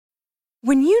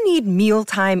When you need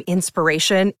mealtime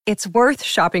inspiration, it's worth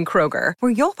shopping Kroger,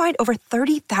 where you'll find over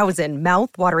 30,000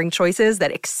 mouth-watering choices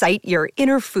that excite your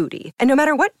inner foodie. And no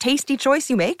matter what tasty choice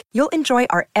you make, you'll enjoy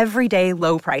our everyday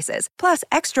low prices, plus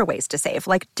extra ways to save,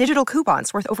 like digital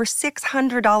coupons worth over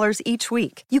 $600 each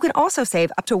week. You can also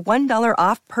save up to $1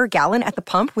 off per gallon at the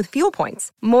pump with fuel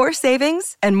points. More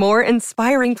savings and more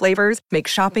inspiring flavors make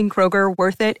shopping Kroger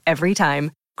worth it every time.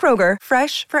 Kroger,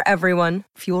 fresh for everyone.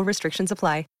 Fuel restrictions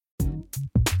apply.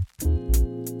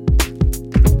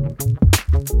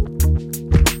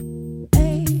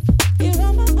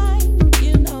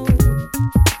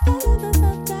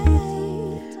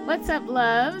 What's up,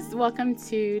 loves? Welcome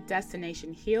to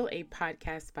Destination Heal, a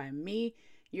podcast by me,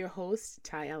 your host,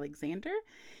 Ty Alexander.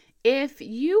 If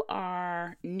you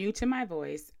are new to my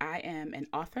voice, I am an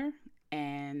author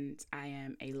and I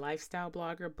am a lifestyle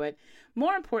blogger, but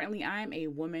more importantly, I am a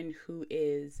woman who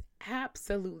is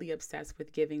absolutely obsessed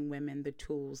with giving women the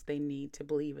tools they need to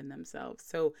believe in themselves.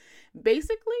 So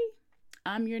basically,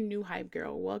 I'm your new hype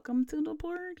girl. Welcome to the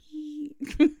party.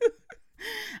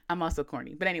 I'm also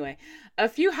corny. But anyway, a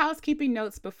few housekeeping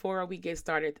notes before we get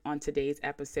started on today's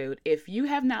episode. If you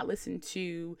have not listened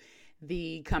to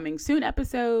the Coming Soon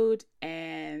episode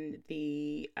and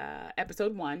the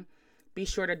episode 1, be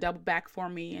sure to double back for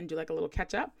me and do like a little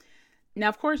catch up. Now,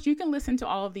 of course, you can listen to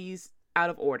all of these out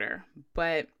of order,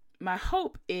 but my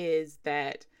hope is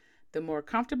that the more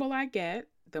comfortable I get,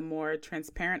 the more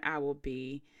transparent I will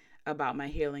be about my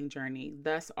healing journey,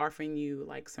 thus offering you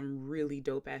like some really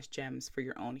dope ass gems for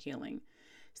your own healing.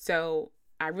 So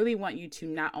I really want you to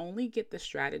not only get the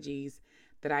strategies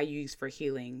that I use for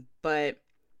healing, but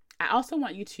I also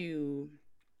want you to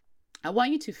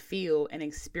feel and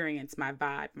experience my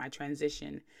vibe, my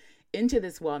transition into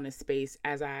this wellness space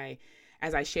as I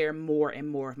share more and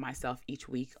more of myself each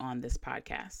week on this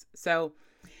podcast. So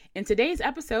in today's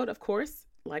episode, of course,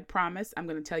 like promised, I'm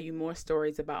going to tell you more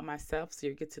stories about myself so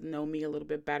you get to know me a little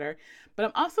bit better. But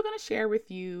I'm also going to share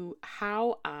with you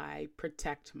how I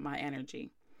protect my energy.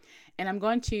 And I'm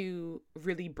going to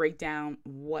really break down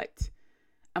what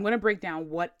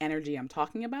energy I'm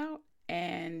talking about.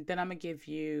 And then I'm going to give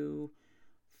you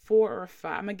 4 or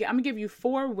 5. I'm going to give you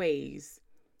 4 ways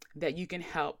that you can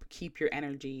help keep your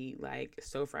energy like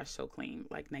so fresh, so clean,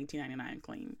 like 1999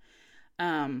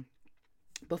 clean.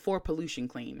 Before pollution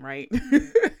clean, right?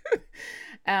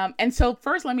 And so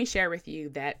first, let me share with you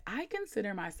that I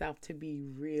consider myself to be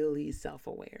really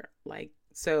self-aware.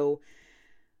 So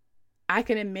I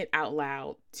can admit out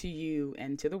loud to you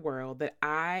and to the world that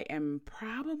I am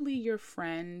probably your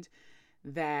friend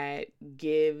that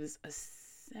gives a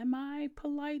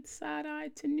semi-polite side eye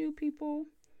to new people.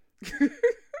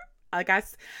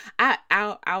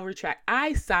 I'll retract.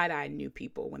 I side eye new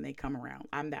people when they come around.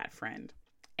 I'm that friend.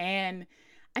 And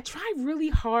I try really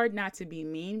hard not to be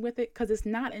mean with it because it's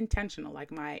not intentional.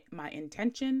 Like my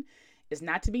intention is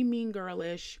not to be mean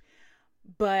girlish,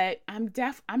 but I'm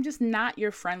just not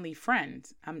your friendly friend.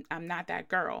 I'm not that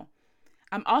girl.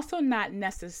 I'm also not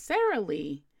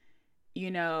necessarily,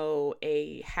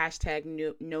 a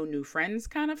hashtag no new friends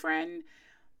kind of friend,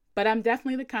 but I'm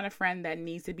definitely the kind of friend that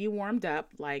needs to be warmed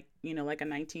up, like a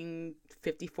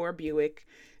 1954 Buick.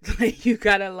 Like you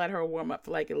gotta let her warm up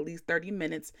for like at least 30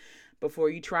 minutes before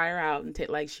you try her out and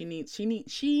she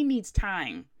needs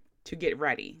time to get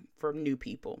ready for new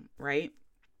people, right?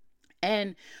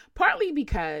 And partly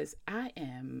because I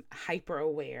am hyper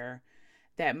aware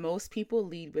that most people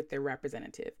lead with their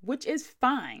representative, which is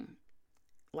fine.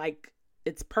 Like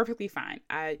it's perfectly fine.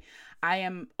 I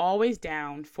am always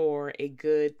down for a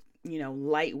good,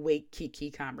 lightweight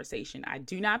kiki conversation. I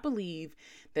do not believe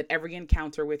that every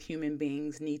encounter with human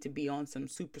beings need to be on some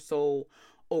super soul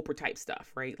Oprah type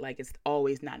stuff, right? Like it's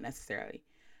always not necessary.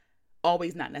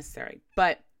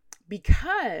 But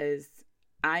because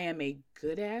I am a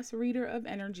good ass reader of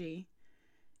energy,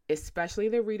 especially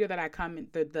the reader that I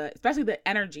especially the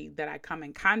energy that I come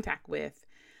in contact with,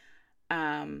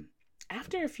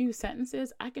 after a few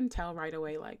sentences, I can tell right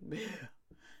away, like,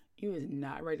 you is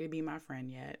not ready to be my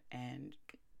friend yet. And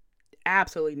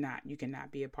absolutely not. You cannot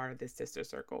be a part of this sister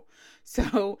circle.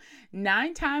 So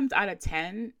 9 times out of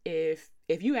 10, if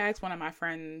you ask one of my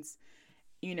friends,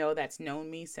 that's known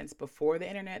me since before the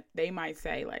internet, they might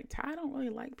say like, Ty, I don't really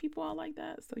like people all like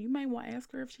that. So you might want to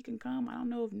ask her if she can come. I don't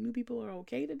know if new people are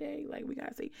okay today. Like we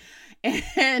got to see.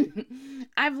 And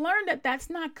I've learned that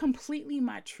that's not completely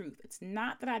my truth. It's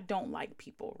not that I don't like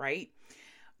people, right?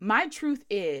 My truth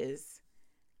is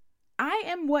I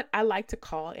am what I like to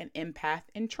call an empath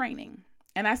in training.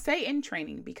 And I say in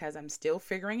training because I'm still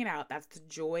figuring it out. That's the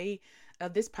joy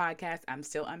of this podcast. I'm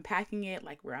still unpacking it,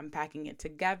 like we're unpacking it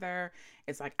together.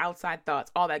 It's like outside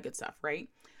thoughts, all that good stuff, right?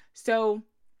 So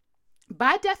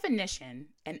by definition,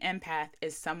 an empath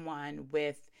is someone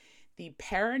with the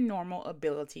paranormal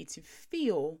ability to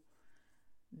feel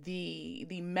the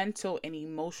mental and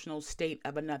emotional state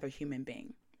of another human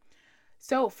being.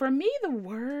 So for me, the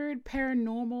word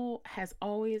paranormal has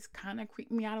always kind of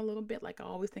creeped me out a little bit. Like I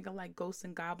always think of like ghosts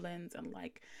and goblins and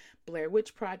like Blair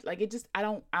Witch Project. Like it just, I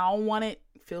don't want it.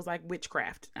 It feels like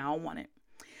witchcraft. I don't want it.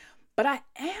 But I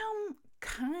am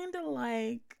kind of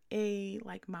like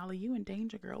Molly, you in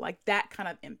Danger Girl, like that kind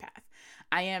of empath.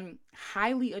 I am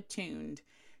highly attuned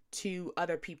to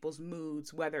other people's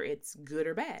moods, whether it's good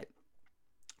or bad,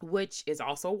 which is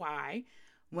also why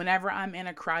whenever I'm in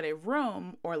a crowded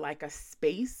room or like a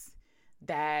space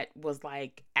that was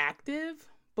like active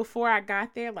before I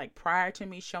got there, like prior to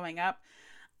me showing up,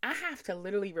 I have to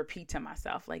literally repeat to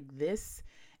myself, like, this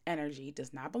energy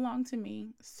does not belong to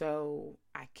me, so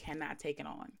I cannot take it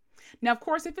on. Now, of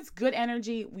course, if it's good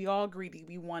energy, we all agree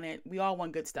we want it. We all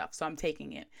want good stuff, so I'm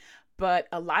taking it. But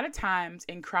a lot of times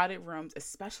in crowded rooms,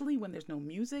 especially when there's no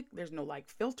music, there's no like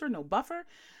filter, no buffer,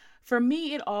 for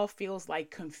me, it all feels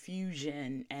like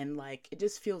confusion and like it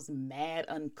just feels mad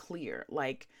unclear.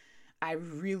 Like I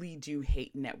really do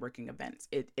hate networking events.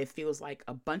 It feels like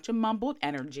a bunch of mumbled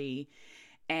energy,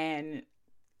 and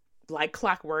like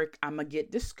clockwork, I'm going to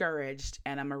get discouraged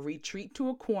and I'm going to retreat to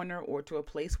a corner or to a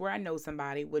place where I know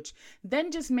somebody, which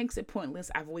then just makes it pointless.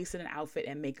 I've wasted an outfit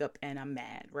and makeup and I'm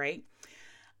mad, right?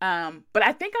 But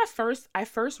I think I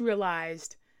first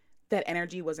realized that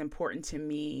energy was important to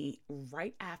me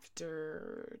right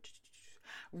after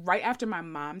my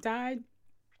mom died.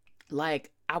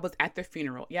 Like I was at the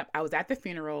funeral. Yep, I was at the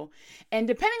funeral. And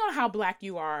depending on how Black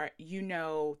you are, you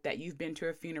know that you've been to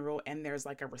a funeral and there's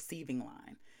like a receiving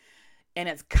line. And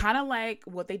it's kind of like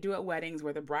what they do at weddings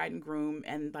where the bride and groom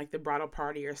and like the bridal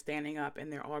party are standing up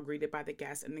and they're all greeted by the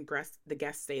guests, and the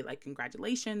guests say like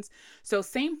congratulations. So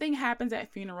same thing happens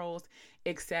at funerals,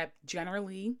 except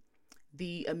generally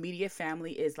the immediate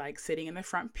family is like sitting in the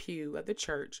front pew of the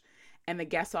church, and the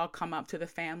guests all come up to the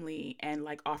family and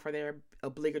like offer their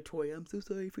obligatory, I'm so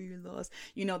sorry for your loss,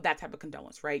 you know, that type of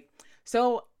condolence, right?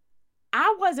 So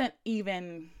I was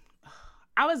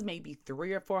maybe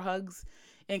 3 or 4 hugs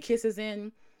and kisses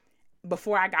in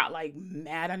before I got like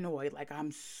mad annoyed. Like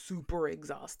I'm super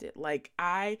exhausted. Like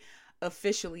I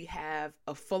officially have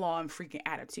a full-on freaking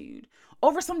attitude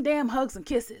over some damn hugs and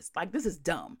kisses. Like this is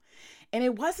dumb. And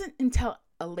it wasn't until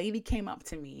a lady came up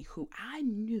to me who I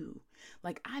knew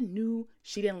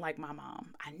she didn't like my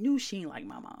mom. I knew she didn't like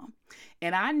my mom.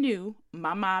 And I knew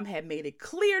my mom had made it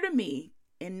clear to me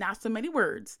in not so many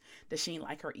words that she didn't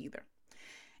like her either.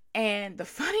 And the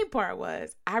funny part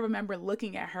was, I remember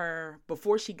looking at her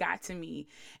before she got to me,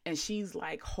 and she's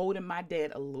like holding my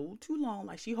dad a little too long.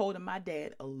 Like she holding my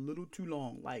dad a little too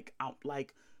long. Like,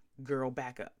 girl,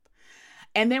 back up.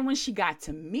 And then when she got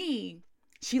to me,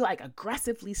 she like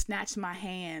aggressively snatched my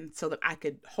hand so that I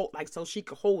could hold, like, so she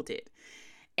could hold it.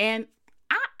 And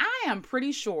I am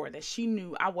pretty sure that she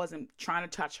knew I wasn't trying to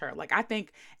touch her. Like, I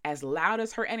think as loud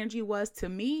as her energy was to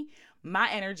me, my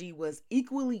energy was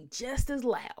equally just as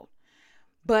loud.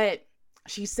 But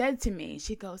she said to me,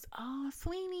 she goes, "Oh,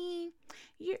 sweetie,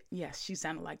 yes, she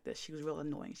sounded like this. She was real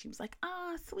annoying. She was like,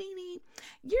 "Oh, sweetie,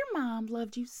 your mom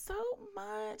loved you so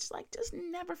much. Like, just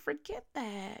never forget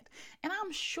that. And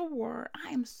I'm sure, I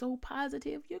am so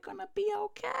positive you're going to be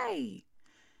okay."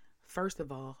 First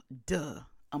of all, duh,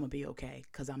 I'm going to be okay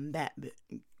because I'm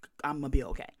going to be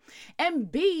okay. And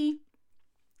B,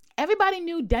 everybody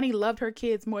knew Denny loved her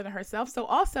kids more than herself. So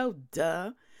also,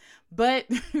 duh. But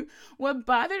what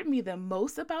bothered me the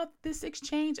most about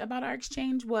our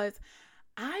exchange, was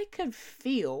I could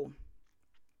feel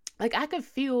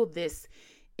this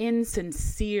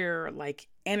insincere, like,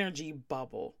 energy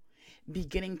bubble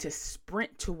beginning to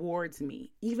sprint towards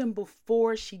me even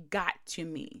before she got to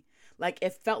me. Like,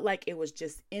 it felt like it was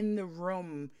just in the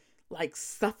room, like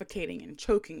suffocating and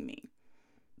choking me.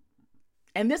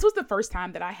 And this was the first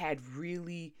time that I had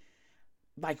really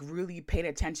paid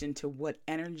attention to what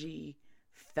energy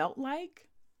felt like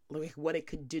what it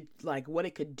could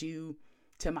do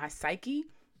to my psyche.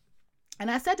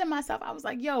 And I said to myself, I was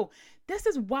like, yo, this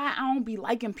is why I don't be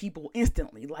liking people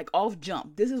instantly, like off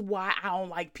jump. This is why I don't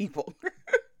like people.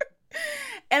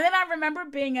 And then I remember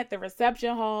being at the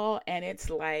reception hall, and it's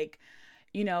like,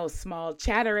 you know, small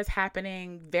chatter is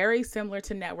happening, very similar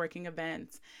to networking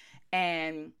events.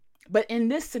 But in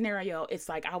this scenario, it's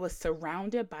like I was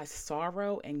surrounded by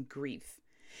sorrow and grief.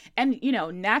 And,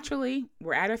 naturally,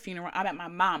 we're at a funeral. I'm at my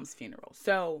mom's funeral.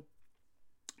 So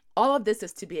all of this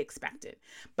is to be expected.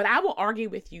 But I will argue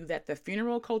with you that the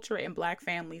funeral culture in Black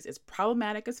families is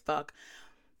problematic as fuck.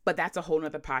 But that's a whole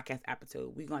nother podcast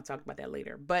episode. We're going to talk about that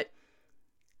later. But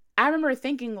I remember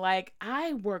thinking, like,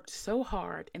 I worked so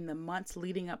hard in the months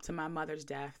leading up to my mother's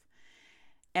death.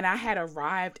 And I had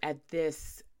arrived at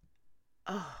this,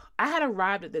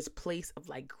 place of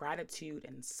like gratitude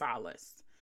and solace.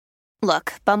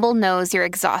 Look, Bumble knows you're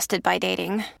exhausted by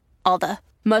dating. All the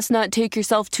must not take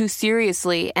yourself too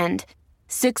seriously and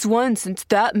 6'1" since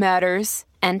that matters.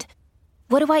 And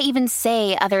what do I even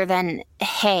say other than,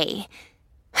 hey?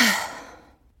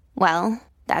 Well,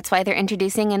 that's why they're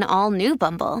introducing an all-new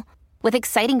Bumble with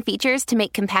exciting features to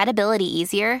make compatibility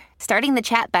easier, starting the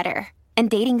chat better, and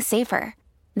dating safer.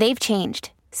 They've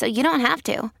changed, so you don't have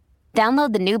to.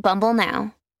 Download the new Bumble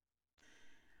now.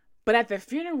 But at the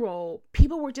funeral,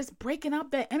 people were just breaking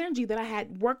up that energy that I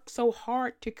had worked so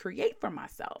hard to create for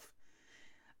myself.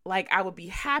 Like, I would be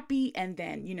happy, and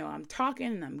then, I'm talking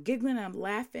and I'm giggling and I'm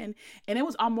laughing. And it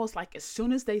was almost like as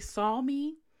soon as they saw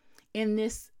me in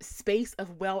this space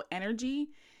of well energy,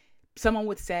 someone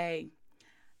would say,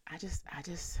 I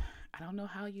don't know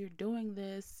how you're doing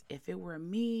this. If it were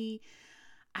me,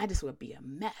 I just would be a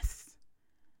mess.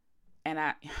 And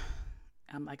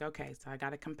I'm like, okay, so I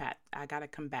gotta combat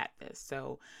this.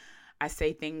 So I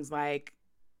say things like,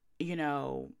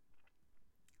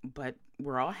 but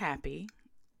we're all happy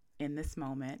in this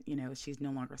moment. She's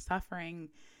no longer suffering.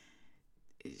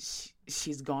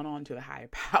 She's gone on to a higher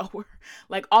power.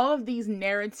 Like, all of these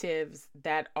narratives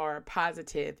that are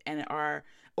positive and are,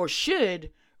 or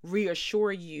should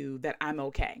reassure you that I'm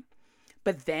okay.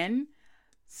 But then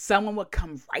someone would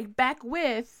come right back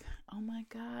with, oh my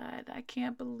God, I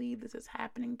can't believe this is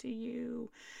happening to you.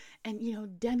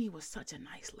 And, Demi was such a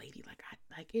nice lady.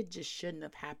 Like it just shouldn't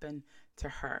have happened to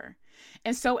her.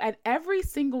 And so at every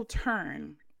single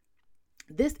turn,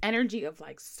 this energy of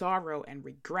like sorrow and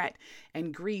regret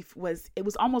and grief was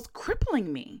almost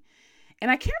crippling me.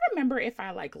 And I can't remember if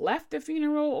I like left the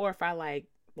funeral or if I like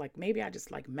maybe I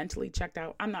just like mentally checked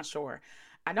out. I'm not sure.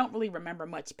 I don't really remember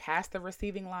much past the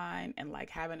receiving line and like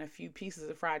having a few pieces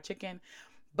of fried chicken.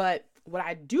 But what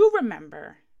I do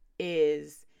remember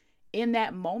is in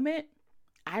that moment,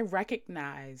 I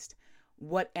recognized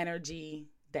what energy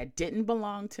that didn't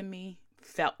belong to me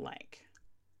felt like.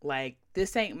 Like,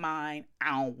 this ain't mine.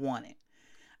 I don't want it.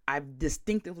 I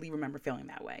distinctively remember feeling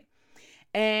that way.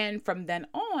 And from then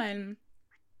on,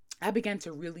 I began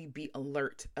to really be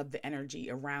alert of the energy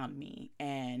around me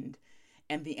and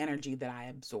the energy that I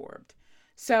absorbed.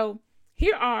 So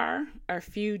here are a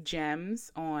few gems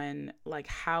on like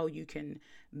how you can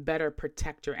better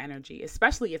protect your energy,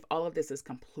 especially if all of this is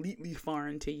completely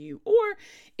foreign to you, or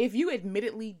if you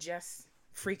admittedly just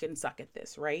freaking suck at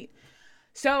this, right?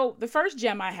 So the first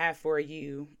gem I have for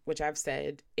you, which I've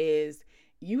said, is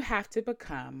you have to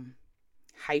become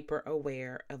hyper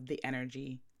aware of the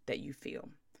energy that you feel.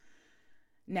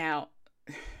 Now,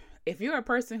 if you're a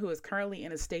person who is currently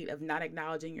in a state of not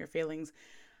acknowledging your feelings,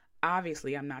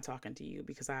 obviously I'm not talking to you,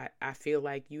 because I feel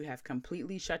like you have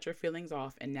completely shut your feelings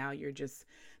off and now you're just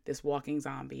this walking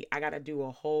zombie. I got to do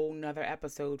a whole nother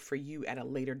episode for you at a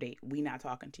later date. We not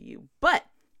talking to you. But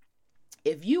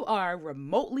if you are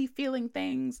remotely feeling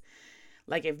things,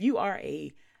 like if you are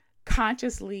a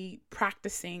consciously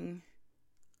practicing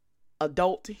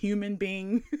adult human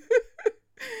being,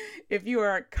 if you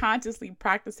are consciously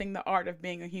practicing the art of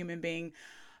being a human being,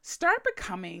 start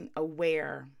becoming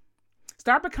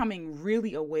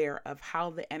really aware of how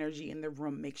the energy in the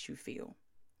room makes you feel.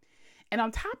 And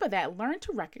on top of that, learn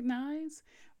to recognize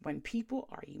when people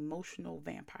are emotional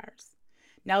vampires.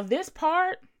 Now, this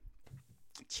part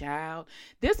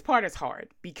is hard,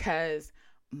 because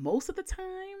most of the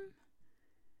times,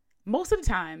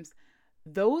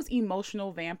 those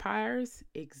emotional vampires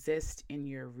exist in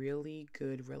your really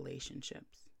good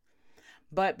relationships.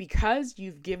 But because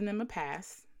you've given them a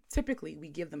pass, typically we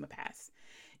give them a pass.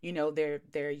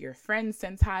 They're your friend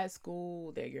since high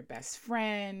school. They're your best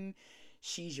friend.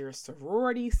 She's your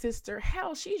sorority sister.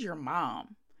 Hell, she's your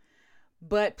mom.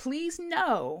 But please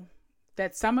know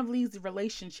that some of these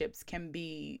relationships can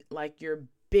be like your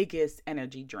biggest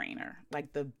energy drainer,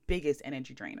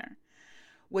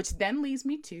 which then leads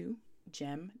me to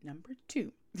gem number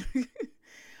 2.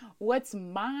 What's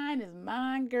mine is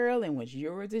mine, girl, and what's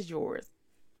yours is yours.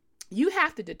 You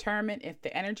have to determine if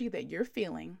the energy that you're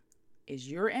feeling is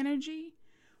your energy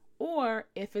or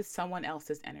if it's someone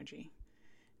else's energy.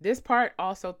 This part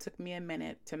also took me a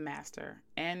minute to master.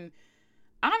 And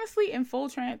honestly, in full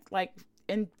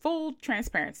in full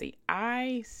transparency,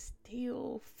 I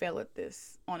still fail at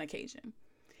this on occasion,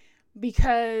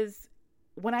 because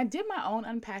when I did my own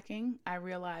unpacking, I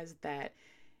realized that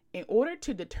in order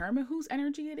to determine whose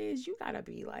energy it is, you gotta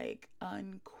be like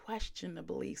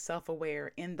unquestionably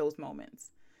self-aware in those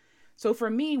moments. So for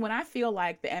me, when I feel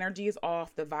like the energy is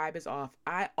off, the vibe is off,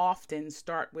 I often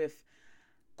start with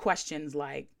questions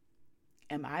like,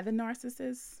 am I the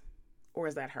narcissist or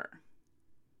is that her?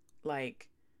 Like,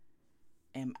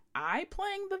 am I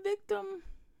playing the victim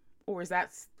or is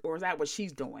that what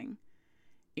she's doing?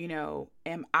 You know,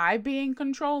 am I being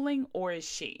controlling or is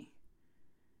she?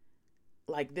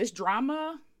 Like, this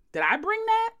drama, did I bring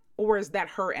that or is that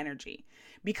her energy?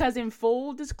 Because in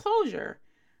full disclosure,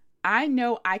 I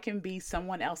know I can be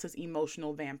someone else's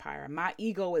emotional vampire. My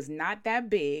ego is not that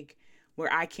big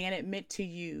where I can't admit to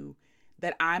you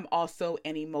that I'm also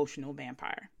an emotional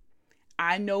vampire.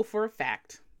 I know for a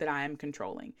fact that I am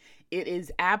controlling. It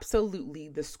is absolutely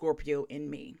the Scorpio in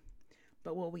me.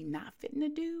 But what we not fitting to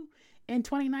do in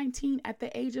 2019 at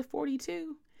the age of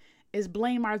 42 is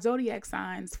blame our zodiac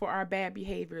signs for our bad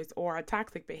behaviors or our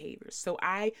toxic behaviors. So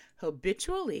I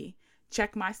habitually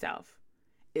check myself.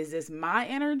 Is this my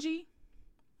energy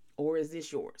or is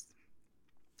this yours?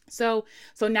 So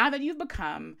now that you've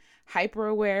become hyper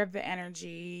aware of the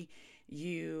energy,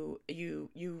 you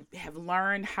have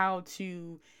learned how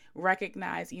to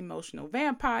recognize emotional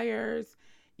vampires,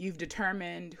 you've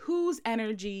determined whose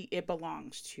energy it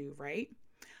belongs to, right?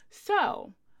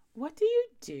 So what do you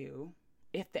do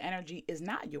if the energy is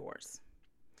not yours?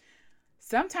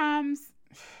 Sometimes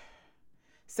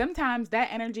that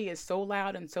energy is so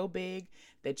loud and so big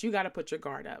that you got to put your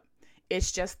guard up.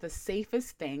 It's just the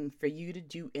safest thing for you to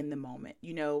do in the moment.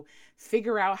 You know,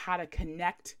 figure out how to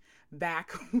connect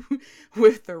back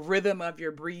with the rhythm of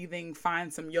your breathing,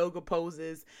 find some yoga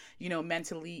poses, you know,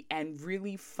 mentally, and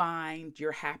really find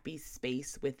your happy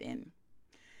space within.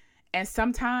 And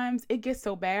sometimes it gets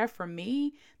so bad for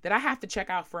me that I have to check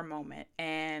out for a moment.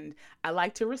 And I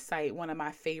like to recite one of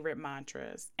my favorite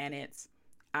mantras, and it's,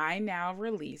 I now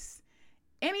release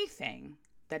anything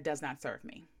that does not serve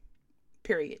me.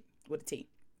 Period. With a T.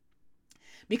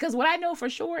 Because what I know for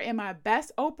sure in my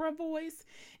best Oprah voice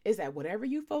is that whatever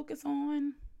you focus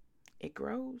on, it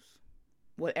grows.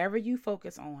 Whatever you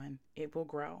focus on, it will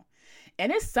grow. And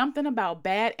it's something about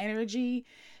bad energy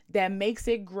that makes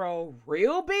it grow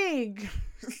real big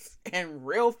and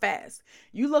real fast.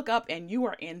 You look up and you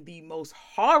are in the most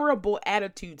horrible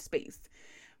attitude space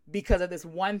because of this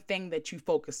one thing that you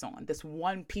focus on, this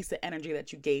one piece of energy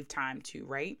that you gave time to,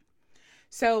 right?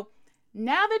 So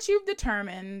now that you've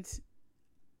determined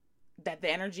that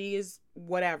the energy is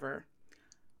whatever,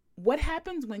 what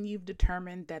happens when you've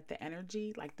determined that the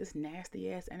energy, like this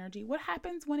nasty ass energy, what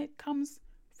happens when it comes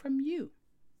from you?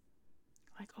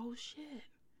 Like, oh shit,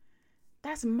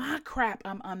 that's my crap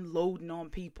I'm unloading on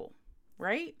people,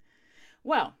 right?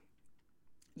 Well,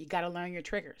 you got to learn your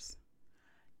triggers.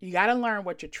 You got to learn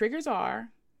what your triggers are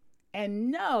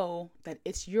and know that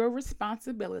it's your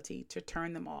responsibility to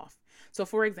turn them off. So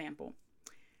for example,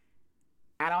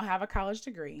 I don't have a college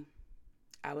degree.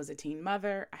 I was a teen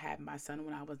mother. I had my son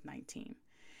when I was 19.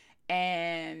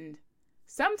 And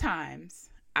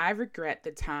sometimes I regret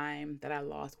the time that I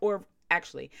lost, or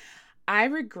actually, I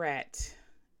regret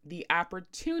the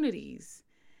opportunities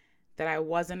that I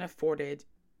wasn't afforded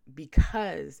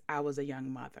because I was a young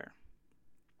mother.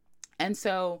 And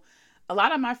so a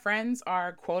lot of my friends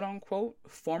are quote unquote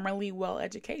formerly well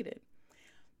educated.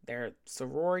 They're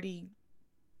sorority,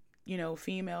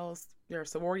 females. They're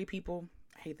sorority people.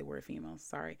 I hate the word females.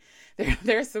 Sorry.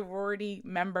 They're sorority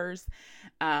members.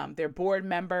 They're board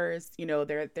members.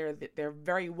 They're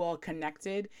very well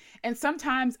connected. And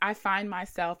sometimes I find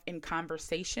myself in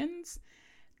conversations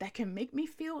that can make me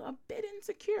feel a bit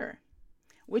insecure,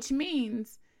 which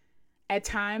means at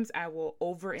times I will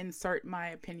over insert my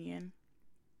opinion.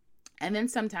 And then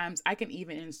sometimes I can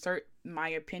even insert my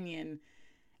opinion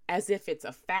as if it's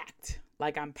a fact,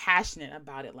 like I'm passionate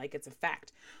about it, like it's a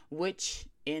fact, which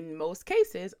in most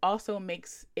cases also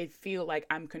makes it feel like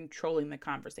I'm controlling the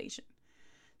conversation.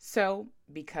 So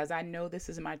because I know this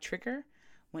is my trigger,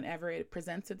 whenever it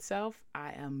presents itself,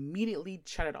 I immediately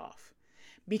shut it off.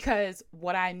 Because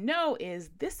what I know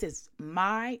is this is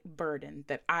my burden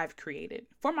that I've created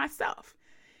for myself,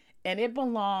 and it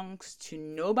belongs to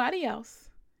nobody else.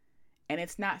 And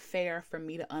it's not fair for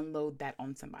me to unload that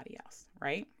on somebody else,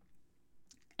 right?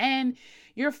 And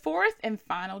your fourth and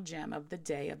final gem of the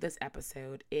day of this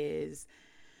episode is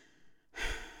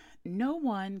no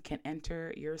one can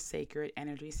enter your sacred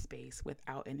energy space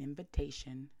without an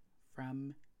invitation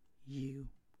from you.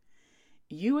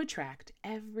 You attract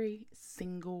every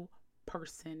single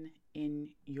person in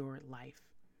your life,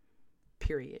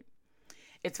 period.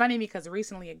 It's funny because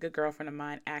recently a good girlfriend of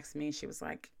mine asked me, she was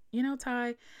like,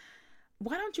 Ty,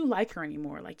 why don't you like her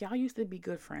anymore? Like, y'all used to be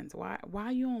good friends.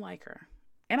 Why you don't like her?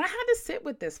 And I had to sit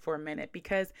with this for a minute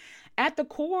because at the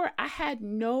core, I had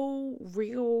no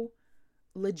real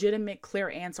legitimate clear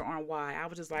answer on why. I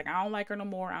was just like, I don't like her no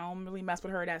more. I don't really mess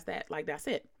with her. That's that. Like, that's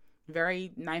it.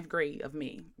 Very ninth grade of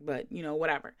me, but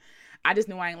whatever. I just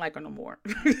knew I ain't like her no more.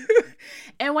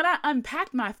 And when I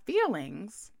unpacked my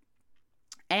feelings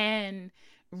and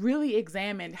really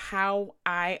examined how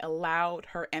I allowed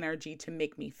her energy to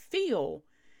make me feel,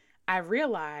 I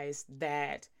realized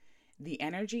that the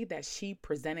energy that she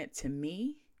presented to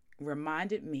me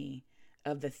reminded me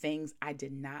of the things I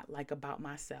did not like about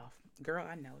myself. Girl,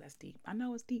 I know that's deep. I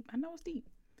know it's deep.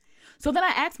 So then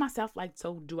I asked myself, like,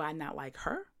 so do I not like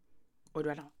her? Or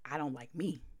I don't like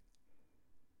me?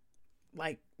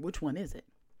 Like, which one is it?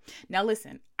 Now,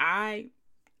 listen, I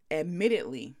can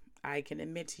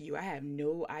admit to you, I have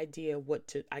no idea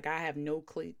I have no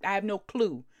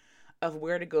clue of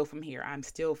where to go from here. I'm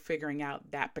still figuring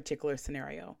out that particular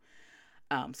scenario.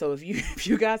 So if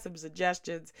you got some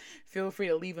suggestions, feel free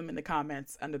to leave them in the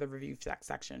comments under the review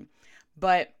section.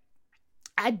 But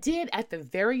I did at the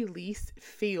very least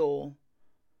feel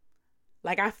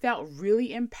like I felt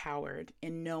really empowered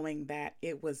in knowing that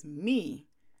it was me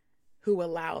who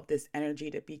allowed this energy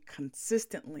to be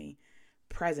consistently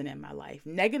present in my life.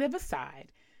 Negative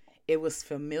aside, it was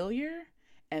familiar,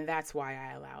 and that's why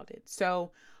I allowed it.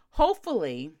 So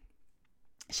hopefully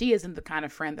she isn't the kind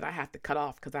of friend that I have to cut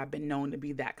off because I've been known to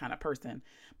be that kind of person.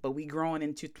 But we growing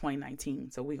into 2019,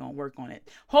 so we're going to work on it.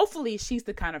 Hopefully she's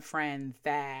the kind of friend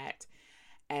that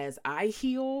as I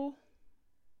heal,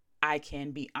 I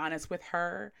can be honest with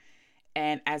her.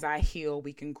 And as I heal,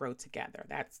 we can grow together.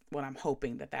 That's what I'm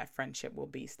hoping that friendship will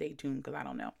be. Stay tuned because I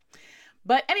don't know.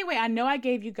 But anyway, I know I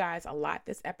gave you guys a lot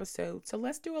this episode. So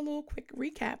let's do a little quick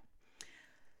recap.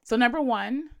 So number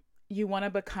 1, you want to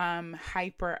become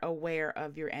hyper aware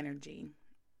of your energy.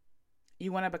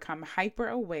 You want to become hyper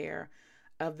aware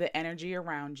of the energy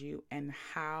around you and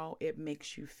how it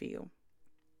makes you feel.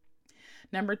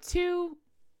 Number 2,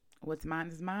 what's mine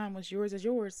is mine, what's yours is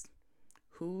yours.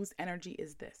 Whose energy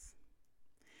is this?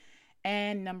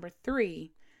 And number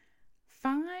 3,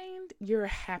 find your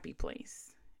happy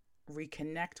place.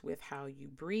 Reconnect with how you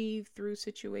breathe through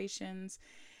situations,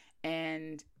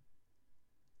 and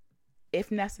if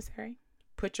necessary,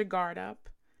 put your guard up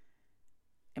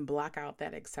and block out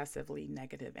that excessively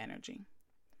negative energy.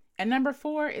 And number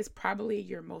 4 is probably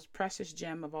your most precious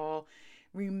gem of all.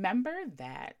 Remember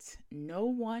that no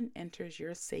one enters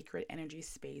your sacred energy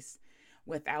space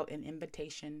without an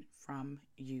invitation from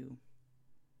you.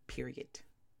 Period.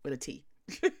 With a T.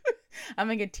 I'm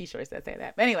going to get t-shirts that say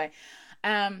that. But anyway,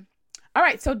 all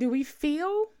right. So do we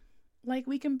feel like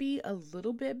we can be a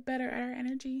little bit better at our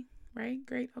energy? Right?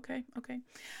 Great. Okay.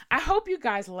 I hope you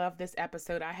guys love this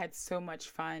episode. I had so much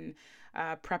fun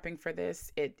prepping for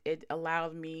this. It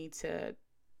allowed me to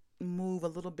move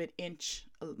an inch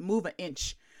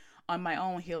on my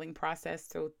own healing process.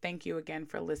 So thank you again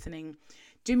for listening.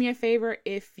 Do me a favor,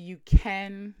 if you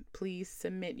can, please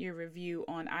submit your review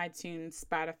on iTunes,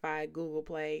 Spotify, Google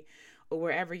Play, or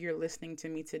wherever you're listening to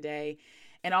me today.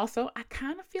 And also, I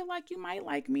kind of feel like you might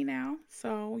like me now.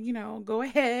 So, go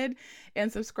ahead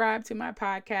and subscribe to my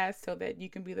podcast so that you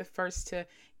can be the first to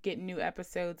get new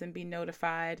episodes and be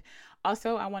notified.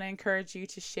 Also, I want to encourage you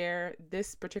to share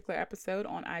this particular episode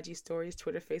on IG Stories,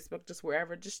 Twitter, Facebook, just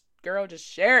wherever. Just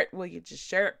share it. Will you just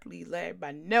share it? Please let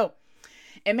everybody know.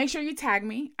 And make sure you tag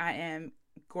me. I am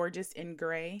Gorgeous in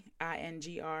Gray. I am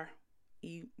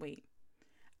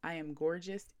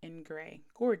Gorgeous in Gray.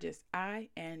 Gorgeous.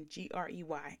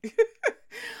 INGREY.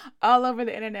 All over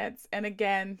the internets. And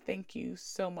again, thank you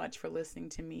so much for listening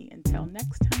to me. Until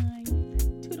next time.